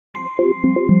Hi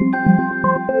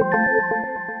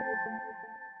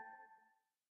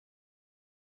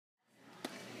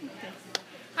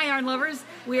yarn lovers,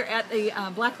 we're at the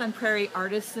Blackland Prairie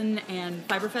Artisan and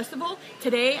Fiber Festival.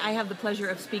 Today I have the pleasure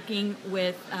of speaking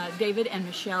with David and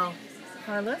Michele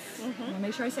Harlass, I'm going to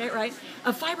make sure I say it right,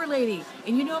 of Fiber Lady.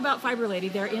 And you know about Fiber Lady,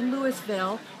 they're in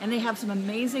Louisville and they have some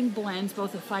amazing blends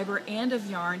both of fiber and of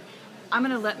yarn. I'm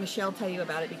going to let Michele tell you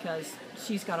about it because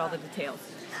she's got all the details.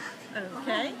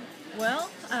 Okay, well,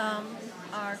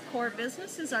 our core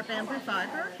business is our bamboo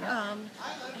fiber,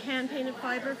 hand-painted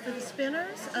fiber for the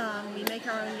spinners. We make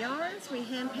our own yarns. We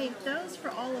hand-paint those for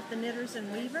all of the knitters and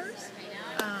weavers.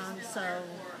 So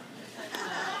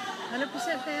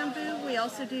 100% bamboo. We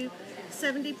also do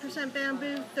 70%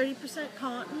 bamboo, 30%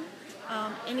 cotton,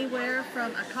 anywhere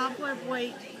from a cobweb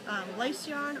weight lace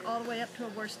yarn all the way up to a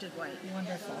worsted weight.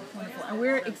 Wonderful, wonderful. And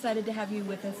we're excited to have you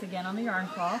with us again on the Yarn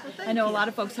Crawl. Well, I know you. a lot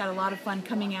of folks had a lot of fun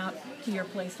coming out to your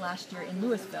place last year in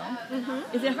Louisville.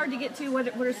 Is it hard to get to? What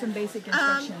are some basic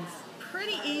instructions?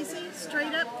 Pretty easy,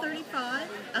 straight up 35,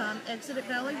 exit at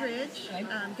Valley Ridge, Okay.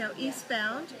 Go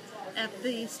eastbound at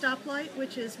the stoplight,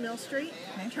 which is Mill Street,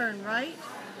 Okay. turn right,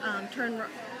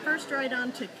 first right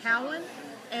onto Cowan,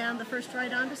 and the first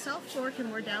right onto South Fork, and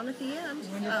we're down at the end.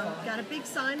 Got a big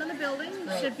sign on the building,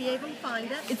 you should be able to find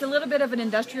it. It's a little bit of an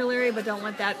industrial area, but don't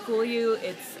let that fool you.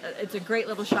 It's a great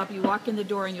little shop. You walk in the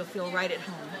door and you'll feel right at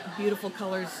home. Beautiful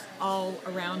colors all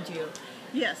around you.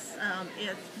 Yes,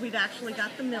 we've actually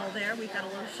got the mill there. We've got a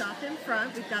little shop in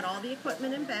front. We've got all the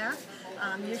equipment in back.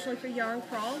 Usually for Yarn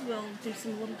Crawl, we'll do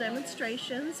some little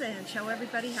demonstrations and show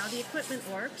everybody how the equipment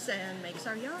works and makes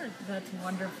our yarn. That's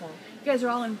wonderful. You guys are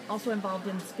all also involved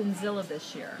in Spinzilla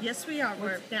this year. Yes, we are.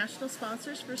 We're national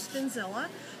sponsors for Spinzilla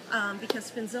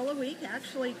because Spinzilla Week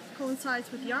actually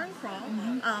coincides with Yarn Crawl.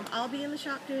 I'll be in the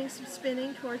shop doing some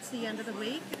spinning towards the end of the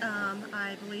week.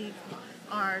 I believe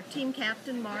our team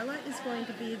captain, Marla, is going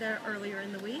to be there earlier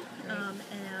in the week,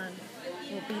 and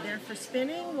we'll be there for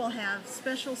spinning. We'll have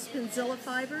special Spinzilla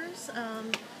fibers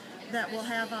that we'll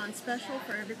have on special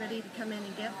for everybody to come in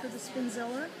and get for the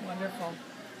Spinzilla. Wonderful.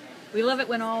 We love it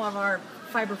when all of our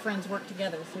fiber friends work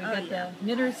together. So we've got the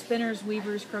knitters, spinners,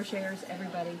 weavers, crocheters,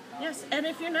 everybody. Yes, and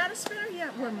if you're not a spinner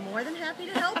yet, we're more than happy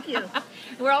to help you.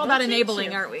 We're all about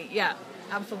enabling, aren't we? Yeah,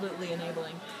 absolutely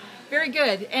enabling. Very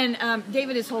good. And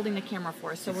David is holding the camera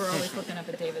for us, so we're always looking up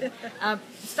at David.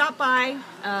 Stop by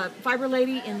Fiber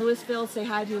Lady in Louisville. Say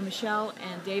hi to Michele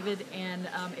and David, and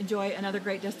enjoy another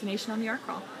great destination on the Yarn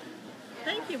Crawl.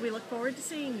 Thank you. We look forward to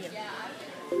seeing you.